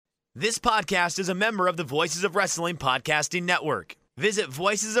This podcast is a member of the Voices of Wrestling Podcasting Network. Visit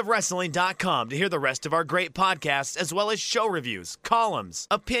voicesofwrestling.com to hear the rest of our great podcasts, as well as show reviews, columns,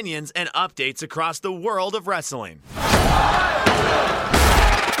 opinions, and updates across the world of wrestling.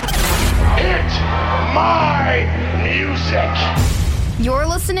 It's my music. You're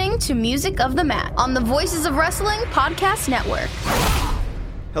listening to Music of the Mat on the Voices of Wrestling Podcast Network.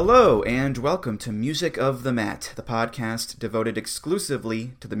 Hello, and welcome to Music of the Mat, the podcast devoted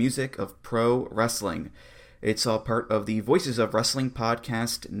exclusively to the music of pro wrestling. It's all part of the Voices of Wrestling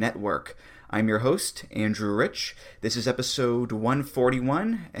Podcast Network. I'm your host, Andrew Rich. This is episode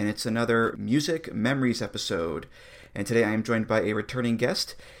 141, and it's another Music Memories episode. And today I am joined by a returning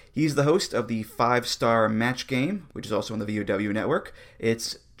guest. He's the host of the 5-Star Match Game, which is also on the VOW network.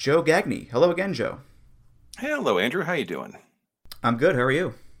 It's Joe Gagne. Hello again, Joe. Hello, Andrew. How you doing? I'm good. How are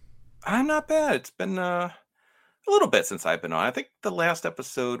you? I'm not bad. It's been a little bit since I've been on. I think the last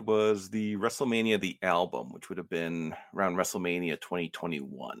episode was the WrestleMania the album, which would have been around WrestleMania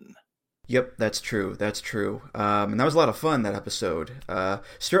 2021. Yep, that's true. And that was a lot of fun, that episode.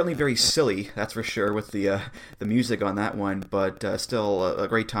 Certainly very silly, that's for sure, with the music on that one, but still a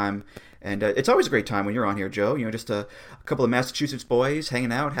great time. And it's always a great time when you're on here, Joe. You know, just a couple of Massachusetts boys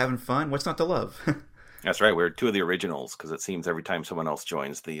hanging out, having fun. What's not to love? That's right. We're two of the originals, because it seems every time someone else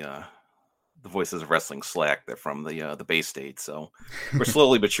joins the Voices of Wrestling Slack, they're from the Bay State. So we're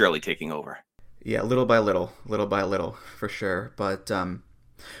slowly but surely taking over. Yeah, little by little, for sure. But I'm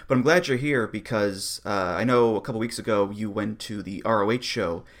glad you're here because I know a couple weeks ago you went to the ROH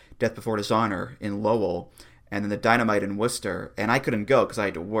show, Death Before Dishonor, in Lowell, and then the Dynamite in Worcester, and I couldn't go because I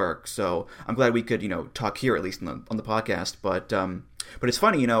had to work. So I'm glad we could, talk here at least on the podcast. But it's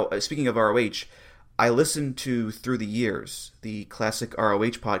funny, speaking of ROH. I listened to, through the years, the classic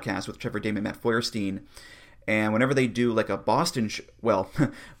ROH podcast with Trevor Damon and Matt Feuerstein, and whenever they do like a Boston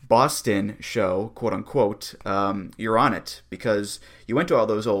show, quote unquote, you're on it, because you went to all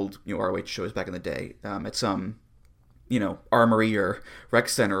those old ROH shows back in the day, at some, Armory or Rec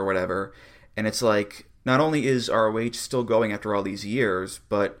Center or whatever, and it's like, not only is ROH still going after all these years,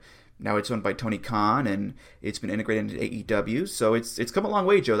 but now it's owned by Tony Khan, and it's been integrated into AEW, so it's come a long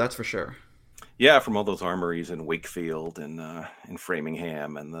way, Joe, that's for sure. Yeah, from all those armories in Wakefield and in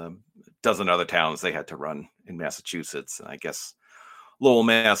Framingham and the dozen other towns they had to run in Massachusetts. And I guess Lowell,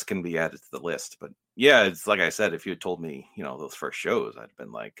 Mass can be added to the list. But yeah, it's like I said, if you had told me, those first shows, I'd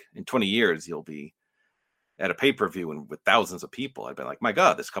been like, in 20 years, you'll be at a pay-per-view and with thousands of people. I'd been like, my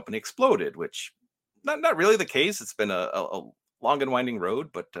God, this company exploded, which not really the case. It's been a long and winding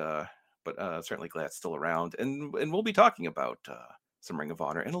road, but certainly glad it's still around. And we'll be talking about some Ring of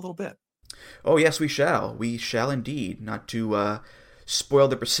Honor in a little bit. Oh, yes, we shall. We shall indeed. Not to spoil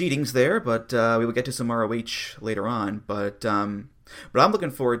the proceedings there, but we will get to some ROH later on. But I'm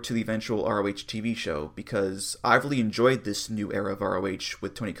looking forward to the eventual ROH TV show, because I've really enjoyed this new era of ROH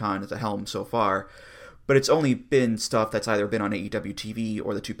with Tony Khan at the helm so far. But it's only been stuff that's either been on AEW TV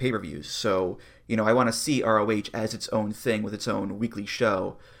or the two pay-per-views. So, I want to see ROH as its own thing with its own weekly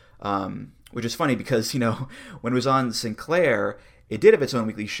show. Which is funny because, when it was on Sinclair, it did have its own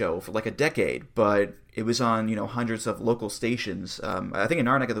weekly show for like a decade, but it was on, hundreds of local stations. I think in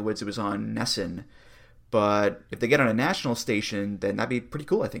our neck of the woods it was on Nesson. But if they get on a national station, then that'd be pretty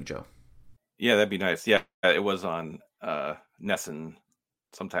cool, I think, Joe. Yeah, that'd be nice. Yeah, it was on Nesson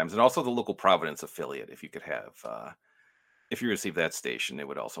sometimes. And also the local Providence affiliate, if you could have. If you receive that station, it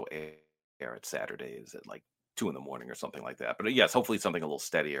would also air at Saturdays at like 2 a.m. or something like that. But yes, hopefully something a little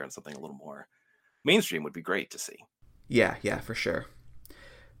steadier and something a little more mainstream would be great to see. Yeah, for sure.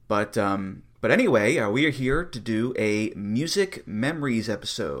 But anyway, we are here to do a Music Memories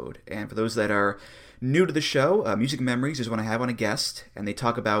episode. And for those that are new to the show, Music Memories is when I have on a guest, and they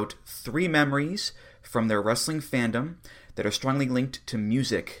talk about 3 memories from their wrestling fandom that are strongly linked to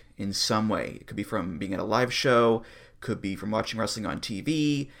music in some way. It could be from being at a live show, could be from watching wrestling on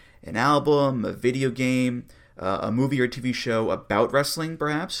TV, an album, a video game, a movie or TV show about wrestling,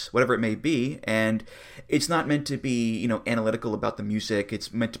 perhaps, whatever it may be. And it's not meant to be, analytical about the music.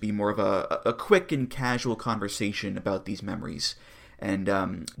 It's meant to be more of a quick and casual conversation about these memories. And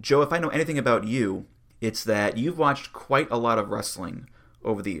Joe, if I know anything about you, it's that you've watched quite a lot of wrestling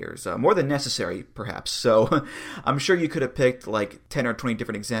over the years, more than necessary, perhaps. So I'm sure you could have picked like 10 or 20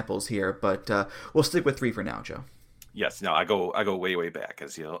 different examples here, but we'll stick with 3 for now, Joe. Yes, no, I go way back,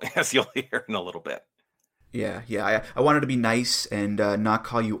 as you'll hear in a little bit. Yeah. I wanted to be nice and not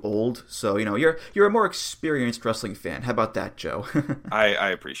call you old. So, you're a more experienced wrestling fan. How about that, Joe? I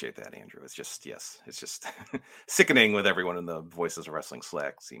appreciate that, Andrew. It's just sickening with everyone in the Voices of Wrestling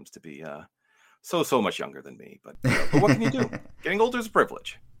Slack seems to be so much younger than me. But what can you do? Getting older is a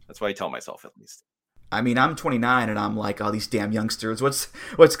privilege. That's what I tell myself, at least. I mean, I'm 29 and I'm like, oh, these damn youngsters,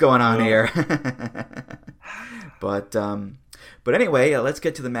 what's going on here? But anyway, let's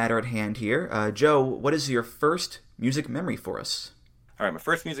get to the matter at hand here. Joe, what is your first music memory for us? All right, my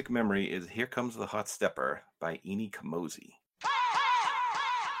first music memory is "Here Comes the Hot Stepper" by Eni Kamoze.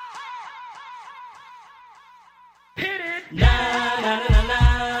 Hit it! Na na na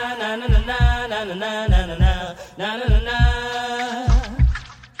na na na na na na na na na na na na.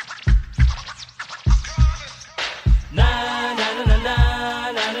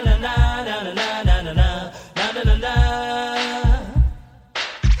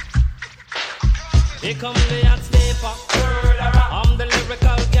 Here come the hot stepper. I'm the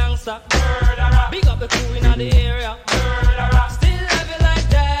lyrical gangster. Big up the crew in the area. Still have it like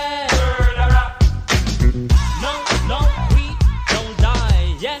that. No, we don't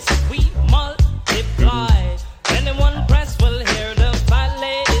die. Yes, we multiply. Anyone press will hear the fat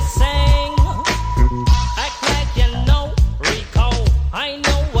lady sing. Act like you know Rico. I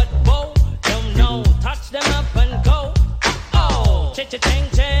know what Bo don't know. Touch them up and go. Oh,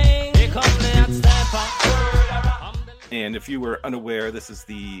 cha-cha-ching-ching. Here come the hot stepper. And if you were unaware, this is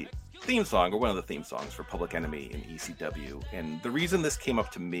the theme song, or one of the theme songs for Public Enemy in ECW. And the reason this came up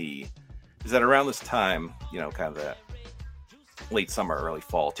to me is that around this time, kind of that late summer, early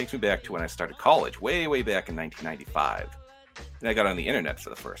fall, it takes me back to when I started college, way, way back in 1995. And I got on the internet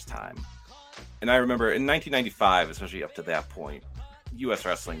for the first time. And I remember in 1995, especially up to that point, U.S.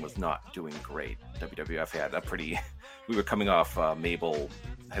 wrestling was not doing great. WWF had we were coming off Mabel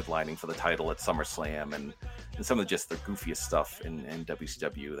headlining for the title at SummerSlam, and some of just the goofiest stuff in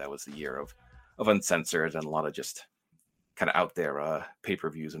WCW. That was the year of Uncensored and a lot of just kind of out there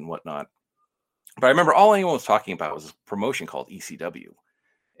pay-per-views and whatnot. But I remember all anyone was talking about was a promotion called ECW.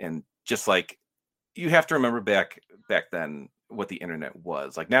 And just like, you have to remember back then what the internet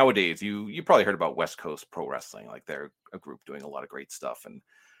was. Like nowadays, you probably heard about West Coast Pro Wrestling. Like they're a group doing a lot of great stuff. And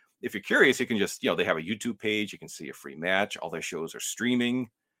if you're curious, you can just, they have a YouTube page. You can see a free match. All their shows are streaming.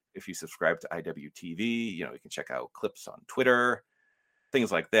 If you subscribe to IWTV, you can check out clips on Twitter, things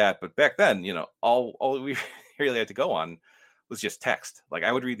like that. But back then, all we really had to go on was just text. Like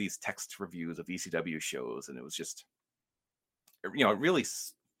I would read these text reviews of ECW shows, and it was just, it really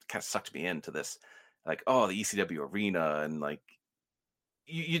kind of sucked me into this, like, oh, the ECW arena, and like,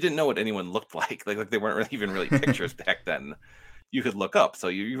 you didn't know what anyone looked like. Like they weren't even really pictures back then. You could look up, so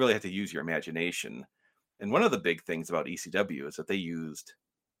you really had to use your imagination. And one of the big things about ECW is that they used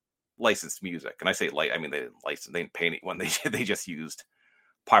licensed music, and I say they didn't license, they didn't pay anyone. They just used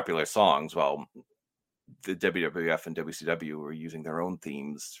popular songs. Well, the WWF and WCW were using their own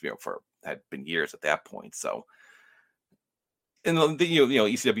themes, had been years at that point. So, and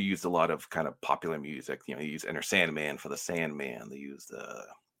ECW used a lot of kind of popular music. They used Enter Sandman for the Sandman. They used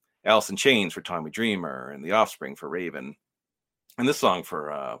Alice in Chains for Tommy Dreamer, and The Offspring for Raven, and this song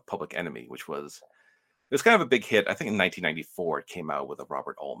for Public Enemy, which was. It was kind of a big hit. I think in 1994, it came out with a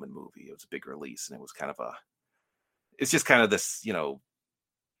Robert Altman movie. It was a big release, and it was kind of it's just kind of this,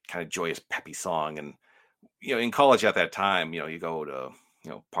 kind of joyous, peppy song. And, in college at that time, you go to,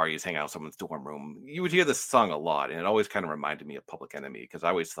 parties, hang out in someone's dorm room. You would hear this song a lot, and it always kind of reminded me of Public Enemy, because I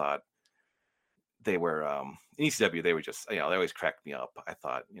always thought they were, in ECW, they were just, they always cracked me up. I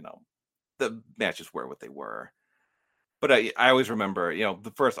thought, the matches were what they were. But I always remember,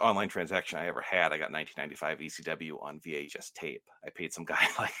 the first online transaction I ever had, I got 1995 ECW on VHS tape. I paid some guy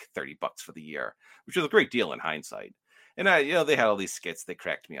like $30 for the year, which was a great deal in hindsight. And they had all these skits, they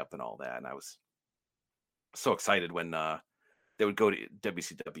cracked me up and all that. And I was so excited when they would go to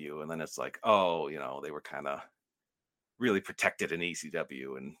WCW, and then it's like, oh, they were kind of really protected in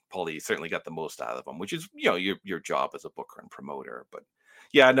ECW, and Paulie certainly got the most out of them, which is, your job as a booker and promoter. But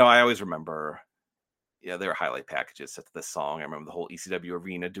yeah, no, I always remember. Yeah, there were highlight packages set to this song. I remember the whole ECW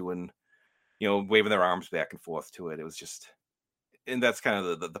arena doing, waving their arms back and forth to it. It was just, and that's kind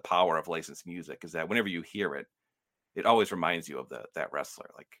of the power of licensed music, is that whenever you hear it, it always reminds you of that wrestler.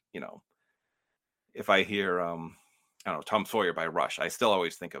 Like, if I hear, I don't know, Tom Sawyer by Rush, I still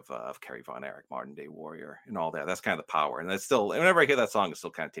always think of Kerry Von Erich, Modern Day Warrior, and all that. That's kind of the power. And that's still, whenever I hear that song, it still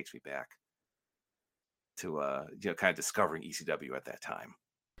kind of takes me back to, kind of discovering ECW at that time.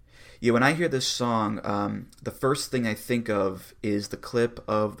 Yeah, when I hear this song, the first thing I think of is the clip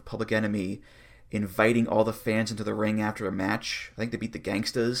of the Public Enemy inviting all the fans into the ring after a match. I think they beat the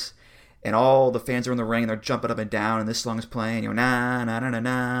Gangstas, and all the fans are in the ring and they're jumping up and down, and this song is playing, na na na na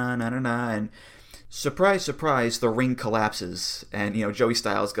na na na na, and surprise, surprise, the ring collapses, and Joey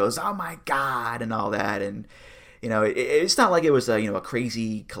Styles goes, "Oh my God," and all that, and it's not like it was a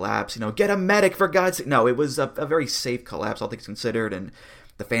crazy collapse. Get a medic for God's sake. No, it was a very safe collapse, all things considered, and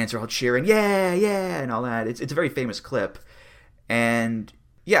the fans are all cheering, yeah, yeah, and all that. It's a very famous clip. And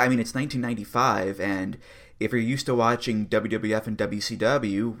yeah, I mean, it's 1995, and if you're used to watching WWF and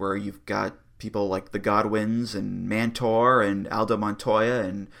WCW, where you've got people like the Godwins and Mantor and Aldo Montoya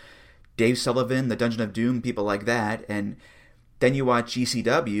and Dave Sullivan, the Dungeon of Doom, people like that, and then you watch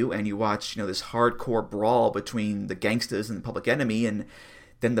ECW and you watch, this hardcore brawl between the Gangstas and the Public Enemy, and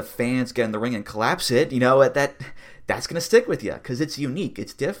then the fans get in the ring and collapse it, that's going to stick with you because it's unique,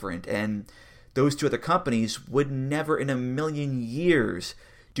 it's different, and those two other companies would never in a million years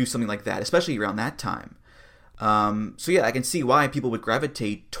do something like that, especially around that time. So yeah, I can see why people would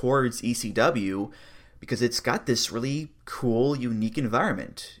gravitate towards ECW because it's got this really cool, unique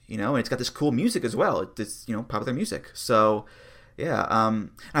environment, and it's got this cool music as well. It's, popular music. So yeah,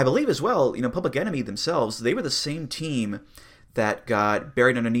 I believe as well, Public Enemy themselves, they were the same team that got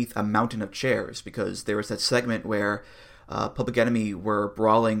buried underneath a mountain of chairs because there was that segment where Public Enemy were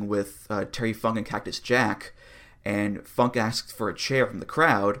brawling with Terry Funk and Cactus Jack, and Funk asked for a chair from the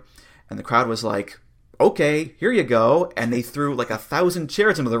crowd, and the crowd was like, okay, here you go, and they threw like 1,000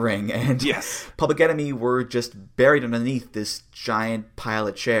 chairs into the ring, and yes. Public Enemy were just buried underneath this giant pile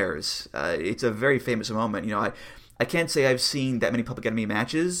of chairs. It's a very famous moment. I can't say I've seen that many Public Enemy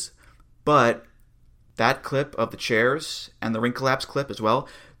matches, but that clip of the chairs and the ring collapse clip as well,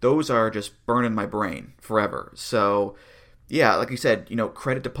 those are just burned in my brain forever. So yeah, like you said,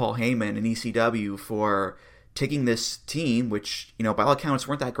 credit to Paul Heyman and ECW for taking this team, which, by all accounts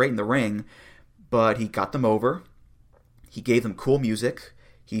weren't that great in the ring, but he got them over, he gave them cool music,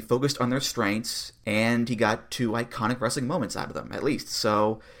 he focused on their strengths, and he got 2 iconic wrestling moments out of them, at least.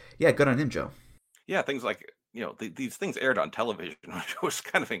 So, yeah, good on him, Joe. Yeah, things like, these things aired on television, which was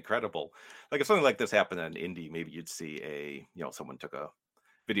kind of incredible. Like, if something like this happened on indie, maybe you'd see someone took a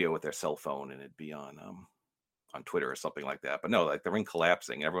video with their cell phone and it'd be on Twitter or something like that. But no, like the ring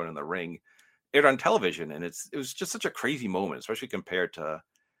collapsing, everyone in the ring aired on television, and it was just such a crazy moment, especially compared to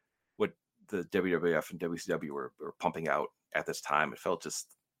what the WWF and WCW were pumping out at this time. It felt just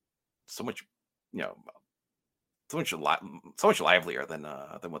so much, so much livelier than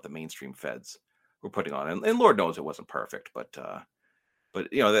what the mainstream feds were putting on. And Lord knows it wasn't perfect, but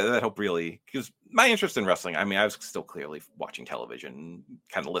that helped really, because my interest in wrestling, I mean, I was still clearly watching television,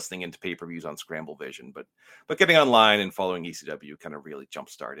 kind of listening into pay-per-views on Scramble Vision, but getting online and following ECW kind of really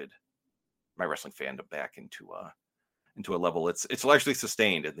jump-started my wrestling fandom back into a level it's largely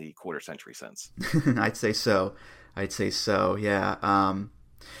sustained in the quarter century since. I'd say so. Yeah.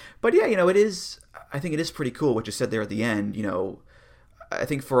 But yeah, I think it is pretty cool what you said there at the end. I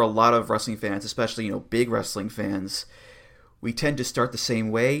think for a lot of wrestling fans, especially, big wrestling fans, we tend to start the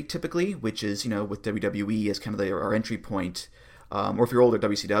same way typically, which is, with WWE as kind of our entry point, or if you're older,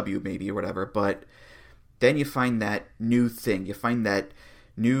 WCW maybe or whatever. But then you find that new thing, you find that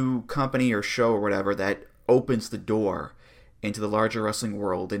new company or show or whatever that opens the door into the larger wrestling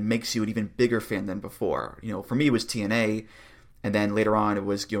world and makes you an even bigger fan than before. For me it was TNA, and then later on it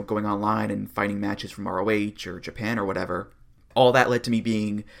was going online and finding matches from ROH or Japan or whatever. All that led to me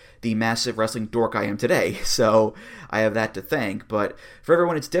being the massive wrestling dork I am today. So I have that to thank. But for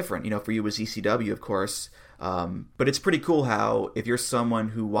everyone it's different. For you it was ECW, of course. But it's pretty cool how if you're someone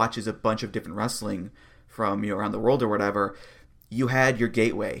who watches a bunch of different wrestling from around the world or whatever, you had your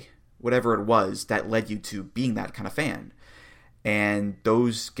gateway, whatever it was, that led you to being that kind of fan. And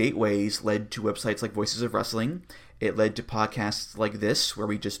those gateways led to websites like Voices of Wrestling. It led to podcasts like this, where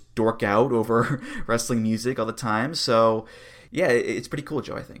we just dork out over wrestling music all the time. So, yeah, it's pretty cool,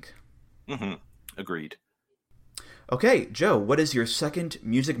 Joe, I think. Mm-hmm. Agreed. Okay, Joe, what is your second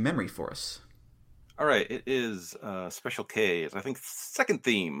music memory for us? All right, it is Special K's, I think, second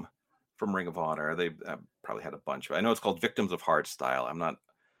theme from Ring of Honor. They probably had a bunch, but I know it's called Victims of Hardstyle. I'm not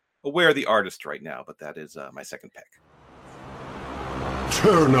aware of the artist right now, but that is my second pick.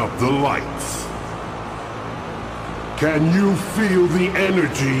 Turn up the lights. Can you feel the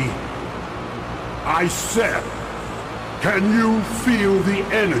energy? I said, can you feel the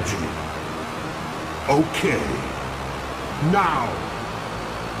energy? Okay. Now,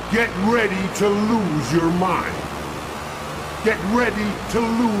 get ready to lose your mind. Get ready to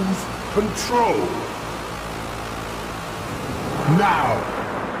lose control. Now,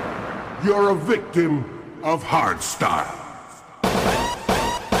 you're a victim of hardstyle.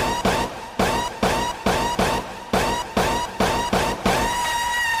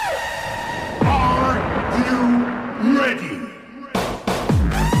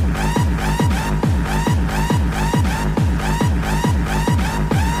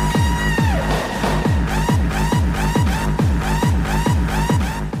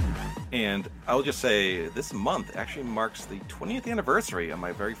 I'll just say this month actually marks the 20th anniversary of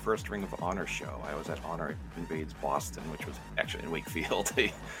my very first Ring of Honor show. I was at Honor Invades Boston, which was actually in Wakefield.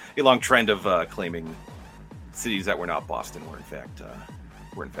 A long trend of claiming cities that were not Boston were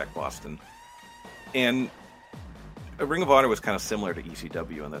in fact Boston. And a Ring of Honor was kind of similar to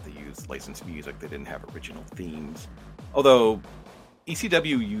ECW in that they used licensed music. They didn't have original themes, although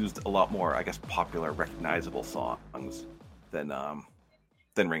ECW used a lot more, I guess, popular, recognizable songs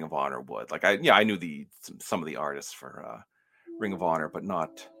than Ring of Honor would. Like I knew some of the artists for Ring of Honor, but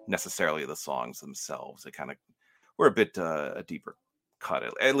not necessarily the songs themselves. They kind of were a bit a deeper cut,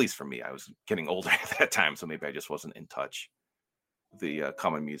 at least for me. I was getting older at that time, so maybe I just wasn't in touch with the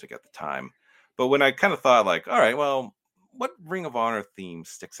common music at the time. But when I kind of thought, like, all right, well, what Ring of Honor theme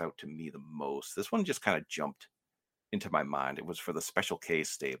sticks out to me the most? This one just kind of jumped into my mind. It was for the Special K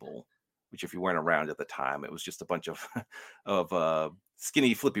stable, which, if you weren't around at the time, it was just a bunch of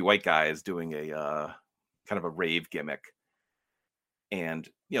skinny, flippy white guys doing a kind of a rave gimmick. And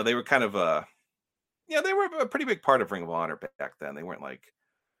they were kind of they were a pretty big part of Ring of Honor back then. They weren't like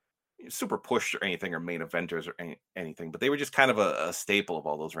super pushed or anything, or main eventers or anything, but they were just kind of a staple of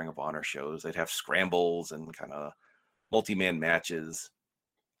all those Ring of Honor shows. They'd have scrambles and kind of multi-man matches.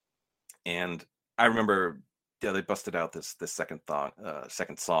 And I remember they busted out this second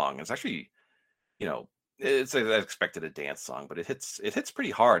song. It's actually, it's I expected a dance song, but it hits pretty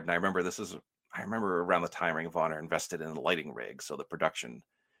hard. And I remember around the time Ring of Honor invested in a lighting rig, so the production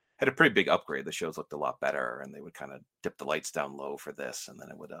had a pretty big upgrade. The shows looked a lot better, and they would kind of dip the lights down low for this, and then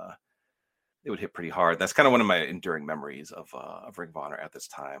it would hit pretty hard. That's kind of one of my enduring memories of Ring of Honor at this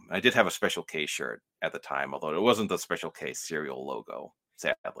time. I did have a Special K shirt at the time, although it wasn't the Special K cereal logo,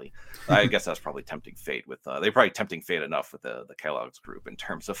 sadly. I guess that's probably tempting fate with they're probably tempting fate enough with the Kellogg's group in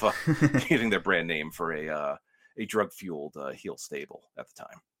terms of using their brand name for a drug-fueled heel stable at the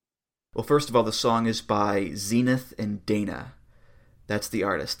time. Well, first of all, the song is by Zenith and Dana. That's the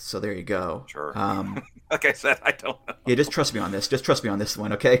artist, so there you go. Sure. Like I said, I don't know. Yeah, just trust me on this. Just trust me on this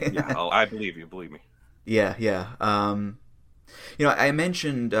one, okay? Yeah, I believe you. Believe me. Yeah. I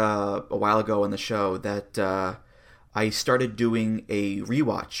mentioned a while ago on the show that I started doing a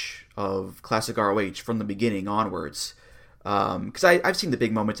rewatch of classic ROH from the beginning onwards. Because I've seen the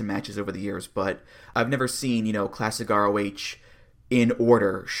big moments and matches over the years, but I've never seen, classic ROH in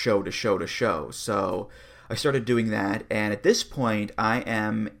order, show to show to show. So I started doing that, and at this point, I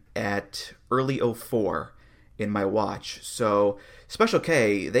am at early 04 in my watch. So Special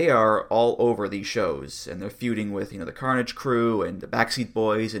K, they are all over these shows, and they're feuding with, the Carnage Crew and the Backseat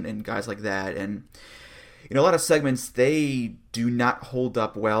Boys and guys like that. And, a lot of segments, they do not hold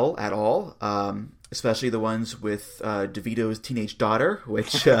up well at all, especially the ones with DeVito's teenage daughter,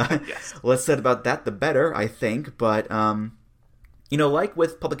 which, yes. Less said about that, the better, I think. But, like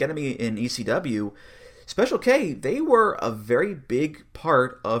with Public Enemy in ECW, Special K, they were a very big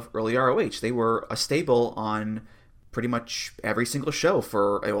part of early ROH. They were a staple on pretty much every single show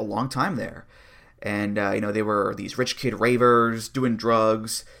for a long time there. And, they were these rich kid ravers, doing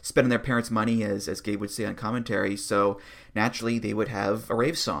drugs, spending their parents' money, as Gabe would say on commentary. So, naturally, they would have a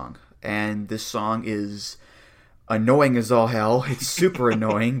rave song. And this song is annoying as all hell. It's super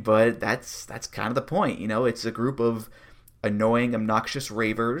annoying, but that's kind of the point. It's a group of annoying, obnoxious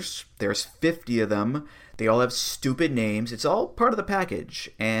ravers. There's 50 of them. They all have stupid names. It's all part of the package.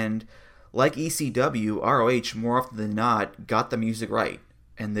 And like ECW, ROH, more often than not, got the music right.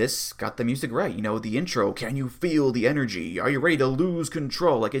 And this got the music right. The intro, can you feel the energy? Are you ready to lose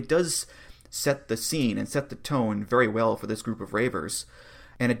control? Like, it does set the scene and set the tone very well for this group of ravers.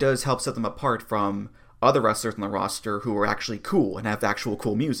 And it does help set them apart from other wrestlers on the roster who are actually cool and have actual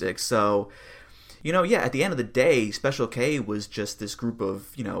cool music. So, at the end of the day, Special K was just this group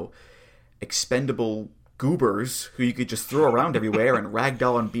of, expendable goobers who you could just throw around everywhere and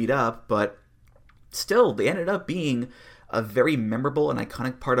ragdoll and beat up. But still, they ended up being a very memorable and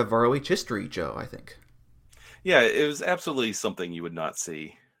iconic part of ROH history, Joe, I think. Yeah, it was absolutely something you would not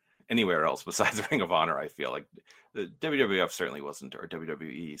see anywhere else besides Ring of Honor, I feel like. The WWF certainly wasn't, or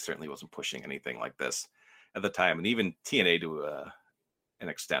WWE certainly wasn't pushing anything like this at the time. And even TNA to an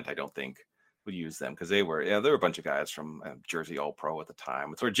extent, I don't think would use them, because they were a bunch of guys from Jersey All Pro at the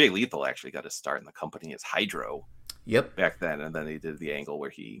time. It's where Jay Lethal actually got his start in the company as Hydro. Yep. Back then, and then he did the angle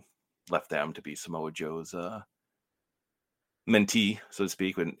where he left them to be Samoa Joe's mentee, so to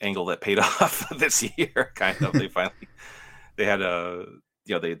speak, an angle that paid off this year. Kind of, they had a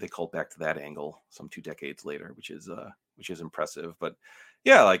they called back to that angle some 2 decades later, which is impressive. But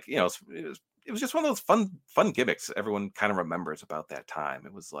yeah, it was just one of those fun gimmicks everyone kind of remembers about that time.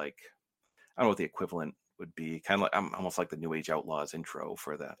 It was like, I don't know what the equivalent would be kind of like almost like the New Age Outlaws intro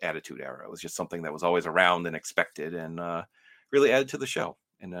for the Attitude Era. It was just something that was always around and expected, and really added to the show.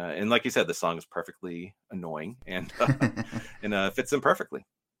 And like you said, the song is perfectly annoying and fits in perfectly.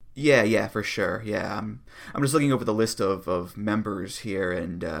 Yeah, for sure. Yeah, I'm just looking over the list of members here,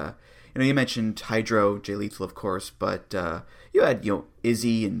 and you mentioned Hydro, Jay Lethal, of course, but you had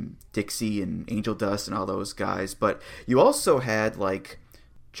Izzy and Dixie and Angel Dust and all those guys, but you also had like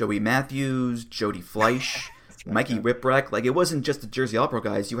Joey Matthews, Jody Fleisch, Mikey Whipwreck. Like, it wasn't just the Jersey All Pro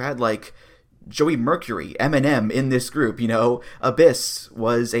guys. You had like Joey Mercury, Eminem in this group. Abyss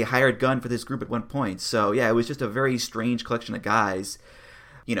was a hired gun for this group at one point. So yeah, it was just a very strange collection of guys.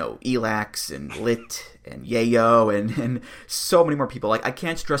 Elax and Lit and Yayo and so many more people. Like, I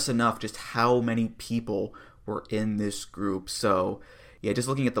can't stress enough just how many people were in this group. So yeah, just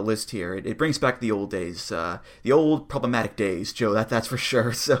looking at the list here, it brings back the old days, the old problematic days, Joe. That's for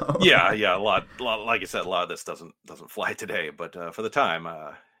sure. So yeah, a lot. Like I said, a lot of this doesn't fly today, but for the time,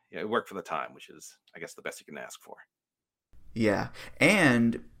 it worked for the time, which is, I guess, the best you can ask for. Yeah,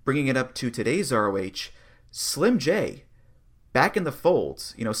 and bringing it up to today's ROH, Slim J. Back in the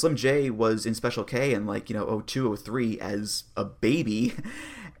folds. Slim J was in Special K in 02, 03 as a baby,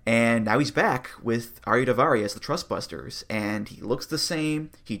 and now he's back with Arya Daivari as the Trustbusters, and he looks the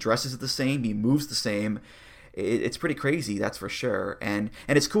same, he dresses the same, he moves the same. It's pretty crazy, that's for sure, and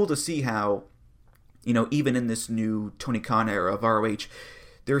it's cool to see how, even in this new Tony Khan era of ROH,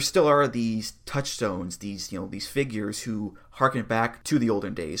 there still are these touchstones, these figures who harken back to the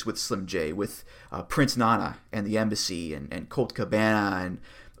olden days with Slim J, with Prince Nana and the Embassy, and Colt Cabana, and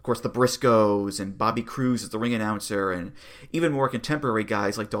of course the Briscoes, and Bobby Cruz as the ring announcer, and even more contemporary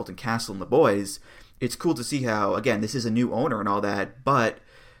guys like Dalton Castle and the Boys. It's cool to see how, again, this is a new owner and all that, but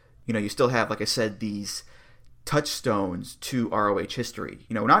you still have, like I said, these touchstones to ROH history.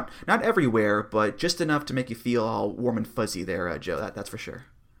 Not everywhere, but just enough to make you feel all warm and fuzzy there, Joe. That's for sure.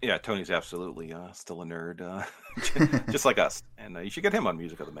 Yeah, Tony's absolutely still a nerd, just like us. And you should get him on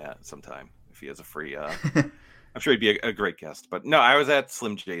Music of the Mat sometime if he has a free. I'm sure he'd be a great guest. But no, I was at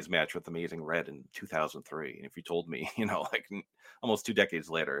Slim J's match with Amazing Red in 2003, and if you told me, like almost 2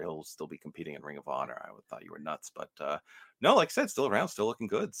 decades later, he'll still be competing in Ring of Honor, I would have thought you were nuts. But no, like I said, still around, still looking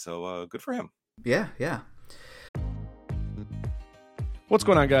good. So good for him. Yeah. What's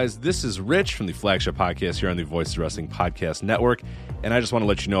going on, guys? This is Rich from the flagship podcast here on the Voices of Wrestling Podcast Network, and I just want to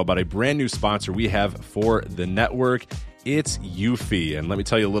let you know about a brand new sponsor we have for the network. It's Eufy, and let me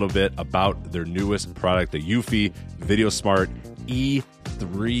tell you a little bit about their newest product, the Eufy Video Smart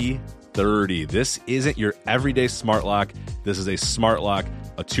E330. This isn't your everyday smart lock. This is a smart lock,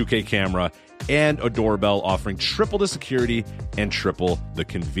 a 2K camera, and a doorbell offering triple the security and triple the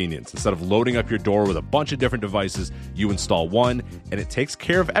convenience. Instead of loading up your door with a bunch of different devices, you install one, and it takes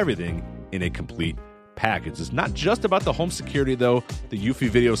care of everything in a complete package. It's not just about the home security, though. The Eufy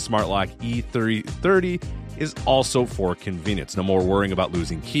Video Smart Lock E330 is also for convenience. No more worrying about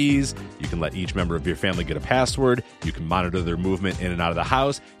losing keys. You can let each member of your family get a password. You can monitor their movement in and out of the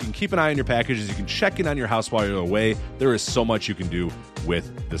house. You can keep an eye on your packages. You can check in on your house while you're away. There is so much you can do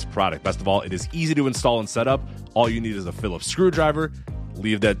with this product. Best of all, it is easy to install and set up. All you need is a Phillips screwdriver.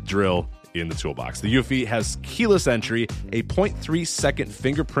 Leave that drill in the toolbox. The Eufy has keyless entry, a 0.3-second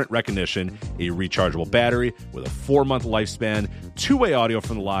fingerprint recognition, a rechargeable battery with a 4-month lifespan, 2-way audio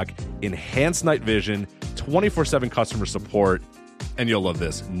from the lock, enhanced night vision, 24/7 customer support, and you'll love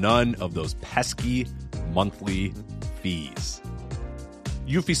this, none of those pesky monthly fees.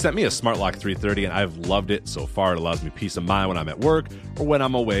 Eufy sent me a Smart Lock 330, and I've loved it so far. It allows me peace of mind when I'm at work or when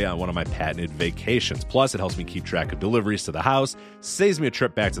I'm away on one of my patented vacations. Plus, it helps me keep track of deliveries to the house, saves me a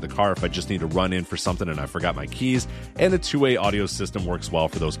trip back to the car if I just need to run in for something and I forgot my keys, and the 2-way audio system works well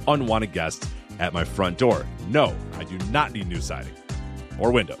for those unwanted guests at my front door. No, I do not need new siding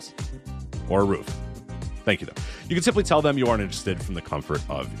or windows or a roof. Thank you, though. You can simply tell them you aren't interested from the comfort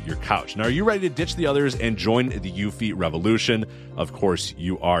of your couch. Now, are you ready to ditch the others and join the Eufy revolution? Of course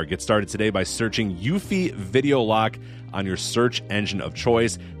you are. Get started today by searching Eufy Video Lock on your search engine of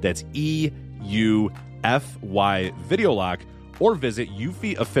choice. That's EUFY Video Lock, or visit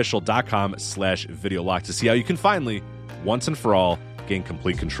eufyofficial.com/video lock to see how you can finally, once and for all, gain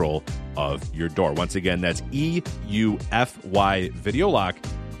complete control of your door. Once again, that's EUFY Video Lock,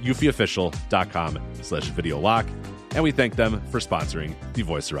 eufyofficial.com/video lock. And we thank them for sponsoring the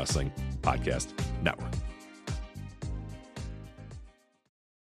Voice of Wrestling Podcast Network.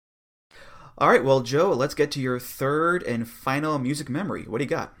 All right, well, Joe, let's get to your third and final music memory. What do you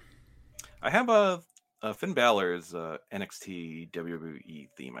got? I have a Finn Balor's NXT WWE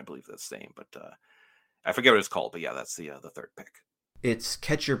theme. I believe that's the same, but I forget what it's called. But yeah, that's the third pick. It's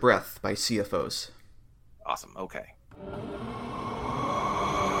Catch Your Breath by CFOs. Awesome. Okay.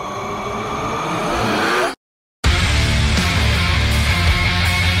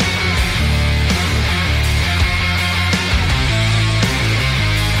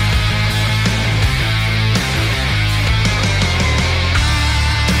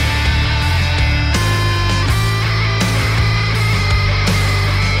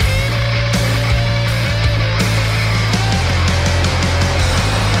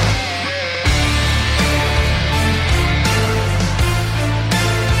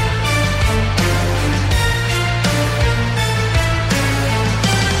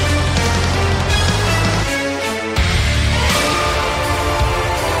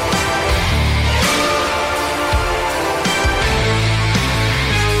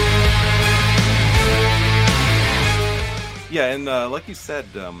 Yeah, and like you said,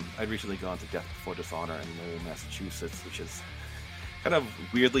 I'd recently gone to Death Before Dishonor in Lowell, Massachusetts, which is kind of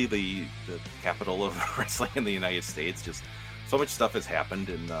weirdly the capital of wrestling in the United States. Just so much stuff has happened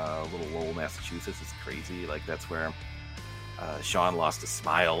in little Lowell, Massachusetts. It's crazy. Like, that's where Shawn lost a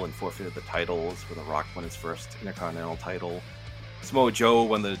smile and forfeited the titles, where The Rock won his first Intercontinental title. Samoa Joe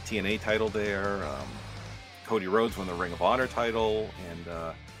won the TNA title there. Cody Rhodes won the Ring of Honor title,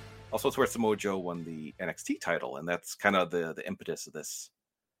 and also it's where Samoa Joe won the NXT title, and that's kind of the impetus of this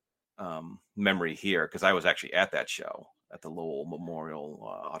memory here, because I was actually at that show at the Lowell Memorial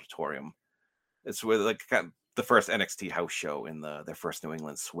Auditorium. It's where, like, kind of the first NXT house show in their first New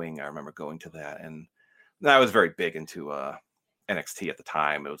England swing. I remember going to that, and I was very big into NXT at the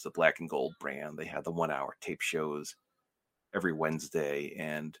time. It was the Black and Gold brand. They had the 1 hour tape shows every Wednesday,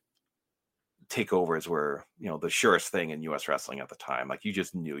 and takeovers were, the surest thing in US wrestling at the time. Like, you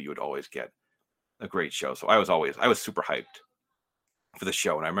just knew you would always get a great show. So I was super hyped for the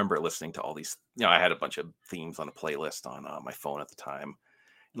show. And I remember listening to all these, I had a bunch of themes on a playlist on my phone at the time,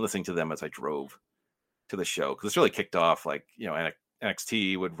 and listening to them as I drove to the show. Cause it's really kicked off, like,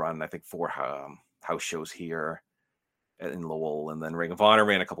 NXT would run, I think, 4 house shows here in Lowell. And then Ring of Honor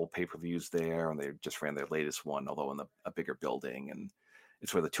ran a couple of pay-per-views there, and they just ran their latest one, although in a bigger building. And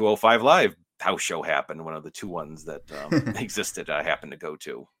it's where the 205 Live house show happened, one of the 2 ones that existed. I happened to go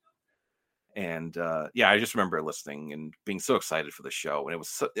to. And I just remember listening and being so excited for the show. And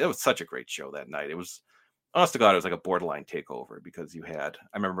it was such a great show that night. It was, honest to God, it was like a borderline takeover, because I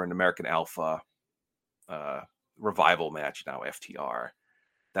remember an American Alpha revival match, now FTR.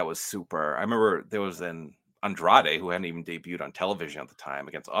 That was super. I remember there was an Andrade, who hadn't even debuted on television at the time,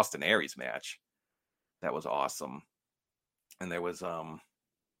 against Austin Aries match. That was awesome. And there was, I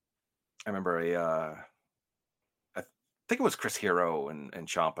remember I think it was Chris Hero and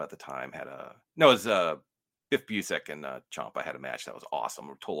Ciampa at the time it was Biff Busick and Ciampa had a match that was awesome,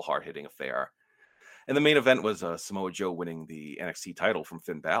 a total hard-hitting affair. And the main event was Samoa Joe winning the NXT title from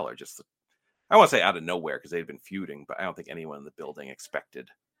Finn Balor. Just, I want to say out of nowhere, because they'd been feuding, but I don't think anyone in the building expected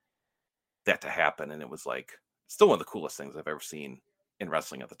that to happen. And it was like still one of the coolest things I've ever seen in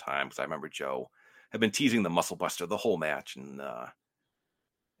wrestling at the time, because I remember Joe had been teasing the Muscle Buster the whole match, and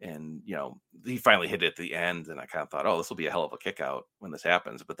he finally hit it at the end, and I kind of thought, oh, this will be a hell of a kick out when this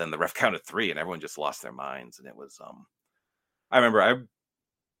happens. But then the ref counted 3, and everyone just lost their minds. And it was I remember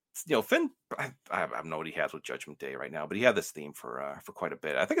Finn, I don't know what he has with Judgment Day right now, but he had this theme for quite a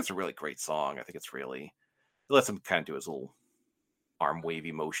bit. I think it's a really great song. I think it lets him kind of do his little arm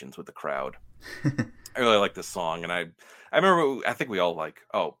wavy motions with the crowd. I really like this song, and I remember, I think we all like,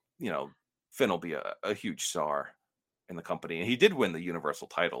 oh, Finn will be a huge star in the company. And he did win the Universal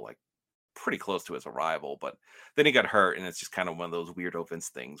title, like, pretty close to his arrival, but then he got hurt, and it's just kind of one of those weirdo Vince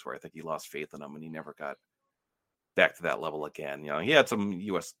things where I think he lost faith in him, and he never got back to that level again. He had some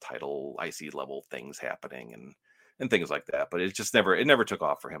US title, IC level things happening and things like that, but it never took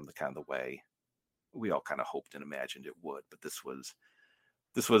off for him the kind of the way we all kind of hoped and imagined it would. But this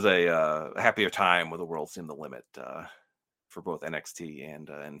was a happier time where the world seemed the limit for both NXT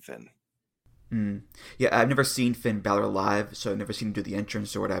and Finn. Yeah, I've never seen Finn Balor live, so I've never seen him do the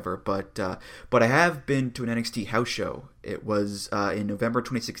entrance or whatever, but I have been to an NXT house show. It was in November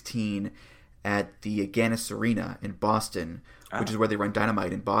 2016 at the Gagne Arena in Boston, which is where they run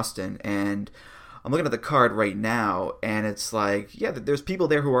Dynamite in Boston. And I'm looking at the card right now, and it's like, yeah, there's people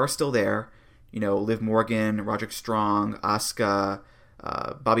there who are still there. Liv Morgan, Roderick Strong, Asuka,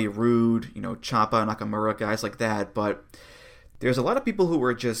 Bobby Roode, Ciampa, Nakamura, guys like that. But there's a lot of people who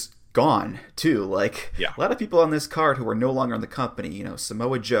were just gone too. Like, a lot of people on this card who are no longer in the company.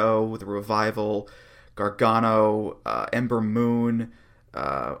 Samoa Joe, the Revival, Gargano, Ember Moon,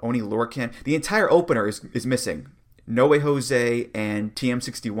 Oni Lorcan. The entire opener is missing. No Way Jose and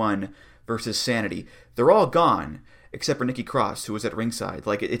TM61 versus Sanity. They're all gone except for Nikki Cross, who was at ringside.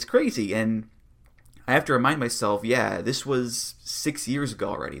 Like, it's crazy. And I have to remind myself, yeah, this was 6 years ago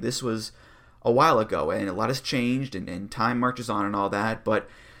already. This was a while ago, and a lot has changed, and time marches on and all that. But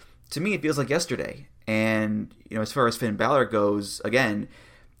to me, it feels like yesterday. And, as far as Finn Balor goes, again,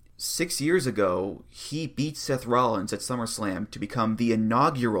 6 years ago, he beat Seth Rollins at SummerSlam to become the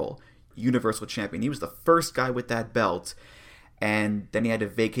inaugural Universal Champion. He was the first guy with that belt, and then he had to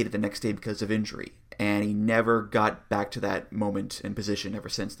vacate it the next day because of injury. And he never got back to that moment and position ever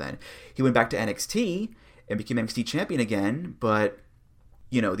since then. He went back to NXT and became NXT champion again, but,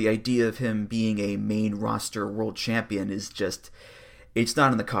 the idea of him being a main roster world champion is just, it's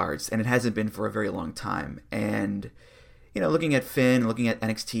not in the cards, and it hasn't been for a very long time. And, looking at Finn, looking at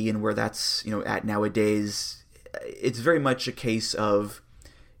NXT and where that's, at nowadays, it's very much a case of,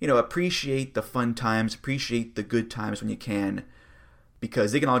 appreciate the fun times, appreciate the good times when you can,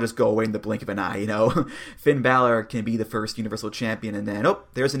 because they can all just go away in the blink of an eye, Finn Balor can be the first Universal Champion, and then,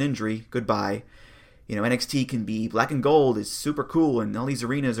 there's an injury, goodbye. NXT can be black and gold, is super cool in all these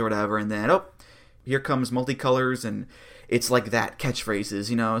arenas or whatever, and then, here comes multicolors, and it's like that,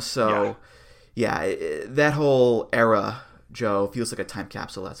 catchphrases, so, yeah, that whole era, Joe, feels like a time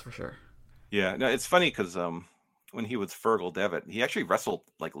capsule, that's for sure. Yeah, no, it's funny because when he was Fergal Devitt, he actually wrestled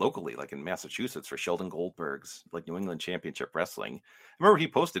like locally, like in Massachusetts for Sheldon Goldberg's like New England Championship Wrestling. I remember he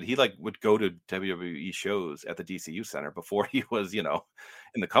posted he like would go to WWE shows at the DCU Center before he was, in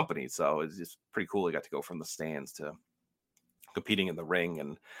the company. So it's just pretty cool. He got to go from the stands to competing in the ring.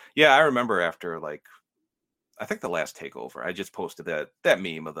 And yeah, I remember after like, I think the last takeover, I just posted that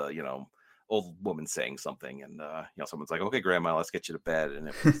meme of the, old woman saying something, and someone's like, "Okay, Grandma, let's get you to bed." And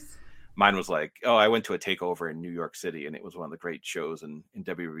it was, mine was like, "Oh, I went to a takeover in New York City, and it was one of the great shows in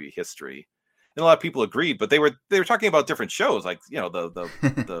WWE history." And a lot of people agreed, but they were talking about different shows, like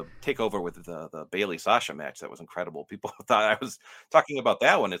the takeover with the Bailey Sasha match that was incredible. People thought I was talking about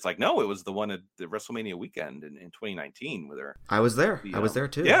that one. It's like, no, it was the one at the WrestleMania weekend in 2019 with her. I was there. I was there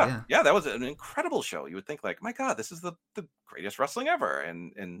too. Yeah, that was an incredible show. You would think like, my God, this is the greatest wrestling ever,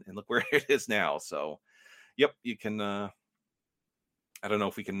 and look where it is now. So, yep, you can. I don't know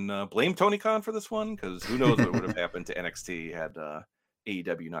if we can blame Tony Khan for this one, because who knows what would have happened to NXT had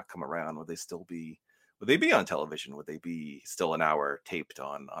AEW not come around. Would they be on television? Would they be still an hour taped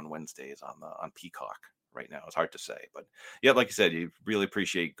on Wednesdays on Peacock right now? It's hard to say, but yeah, like you said, you really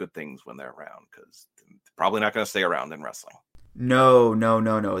appreciate good things when they're around, because they're probably not going to stay around in wrestling. No.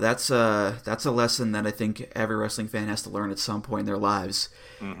 That's a lesson that I think every wrestling fan has to learn at some point in their lives.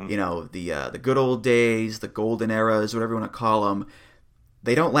 Mm-hmm. The good old days, the golden eras, whatever you want to call them,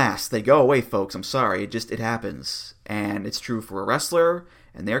 they don't last. They go away, folks. I'm sorry. It happens. And it's true for a wrestler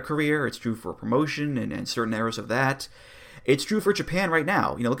and their career. It's true for a promotion and certain eras of that. It's true for Japan right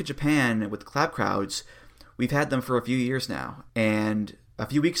now. Look at Japan with the clap crowds. We've had them for a few years now. And a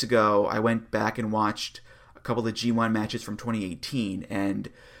few weeks ago, I went back and watched a couple of G1 matches from 2018. And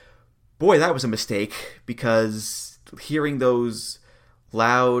boy, that was a mistake, because hearing those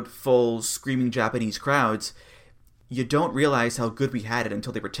loud, full, screaming Japanese crowds, you don't realize how good we had it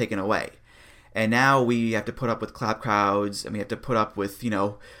until they were taken away. And now we have to put up with clap crowds, and we have to put up with,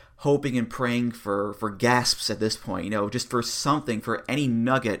 hoping and praying for gasps at this point, just for something, for any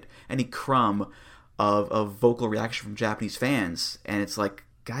nugget, any crumb of vocal reaction from Japanese fans. And it's like,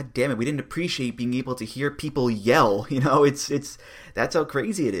 God damn it, we didn't appreciate being able to hear people yell. It's that's how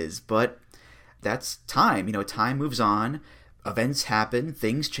crazy it is. But that's time. Time moves on, events happen,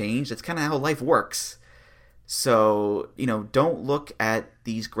 things change. That's kind of how life works. So, don't look at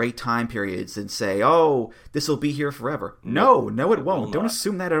these great time periods and say, oh, this will be here forever. No, it won't. Don't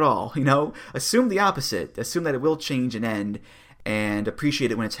assume that at all. Assume the opposite. Assume that it will change and end, and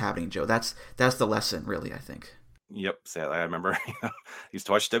appreciate it when it's happening, Joe. That's the lesson, really, I think. Yep. Sadly, I remember used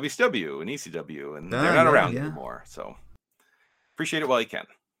to watch WCW and ECW, and they're not around anymore. So appreciate it while you can.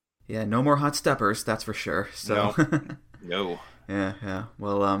 Yeah, no more hot steppers, that's for sure. So No. Yeah.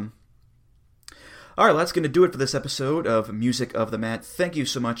 Well, all right, that's going to do it for this episode of Music of the Mat. Thank you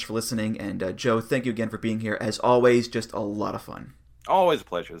so much for listening, and Joe, thank you again for being here. As always, just a lot of fun. Always a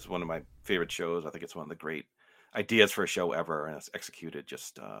pleasure. It's one of my favorite shows. I think it's one of the great ideas for a show ever, and it's executed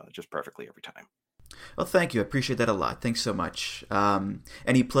just perfectly every time. Well, thank you. I appreciate that a lot. Thanks so much.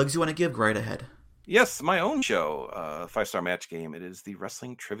 Any plugs you want to give? Go right ahead. Yes, my own show, 5-Star Match Game. It is the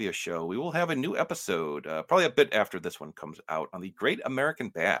Wrestling Trivia Show. We will have a new episode, probably a bit after this one comes out, on the Great American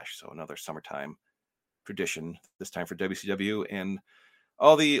Bash. So another summertime tradition, this time for WCW. And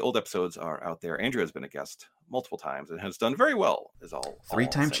all the old episodes are out there. Andrew has been a guest multiple times and has done very well. Is all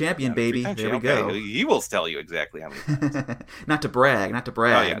three-time champion, baby. There we okay. go. He will tell you exactly how many times. Not to brag. Oh,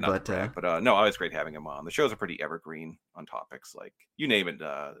 yeah, but no, always great having him on. The shows are pretty evergreen on topics like you name it.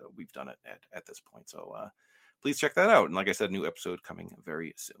 We've done it at this point. So please check that out. And like I said, new episode coming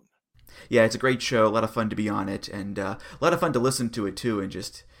very soon. Yeah, it's a great show. A lot of fun to be on it, and a lot of fun to listen to it too, and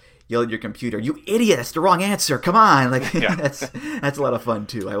just yell at your computer, "You idiot! That's the wrong answer. Come on!" Like that's a lot of fun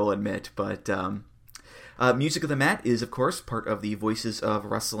too. I will admit, but. Music of the Mat is, of course, part of the Voices of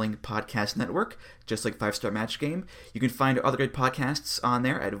Wrestling podcast network, just like 5-Star Match Game. You can find other great podcasts on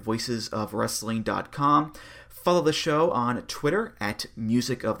there at voicesofwrestling.com. Follow the show on Twitter at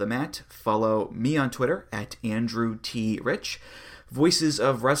Music of the Mat. Follow me on Twitter at Andrew T. Rich.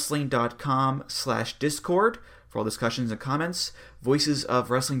 voicesofwrestling.com/Discord for all discussions and comments.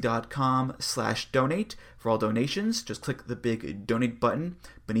 voicesofwrestling.com/donate for all donations. Just click the big donate button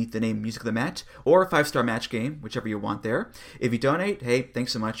beneath the name Music of the Mat, or 5-Star Match Game, whichever you want there. If you donate, hey,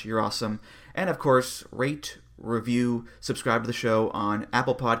 thanks so much. You're awesome. And of course, rate, review, subscribe to the show on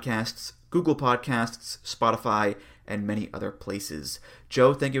Apple Podcasts, Google Podcasts, Spotify, and many other places.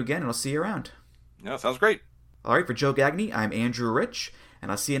 Joe, thank you again, and I'll see you around. Yeah, sounds great. All right, for Joe Gagne, I'm Andrew Rich,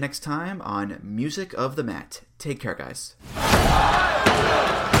 and I'll see you next time on Music of the Mat. Take care, guys.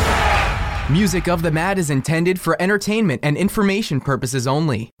 Music of the Mat is intended for entertainment and information purposes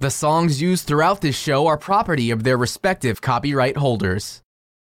only. The songs used throughout this show are property of their respective copyright holders.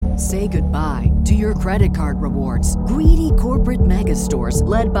 Say goodbye to your credit card rewards. Greedy corporate mega stores,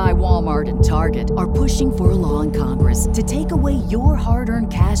 led by Walmart and Target, are pushing for a law in Congress to take away your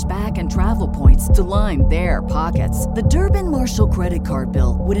hard-earned cash back and travel points to line their pockets. The Durbin-Marshall credit card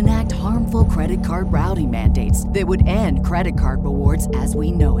bill would enact harmful credit card routing mandates that would end credit card rewards as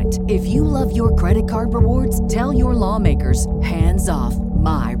we know it. If you love your credit card rewards, tell your lawmakers, hands off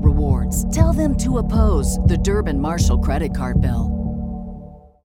my rewards. Tell them to oppose the Durbin-Marshall credit card bill.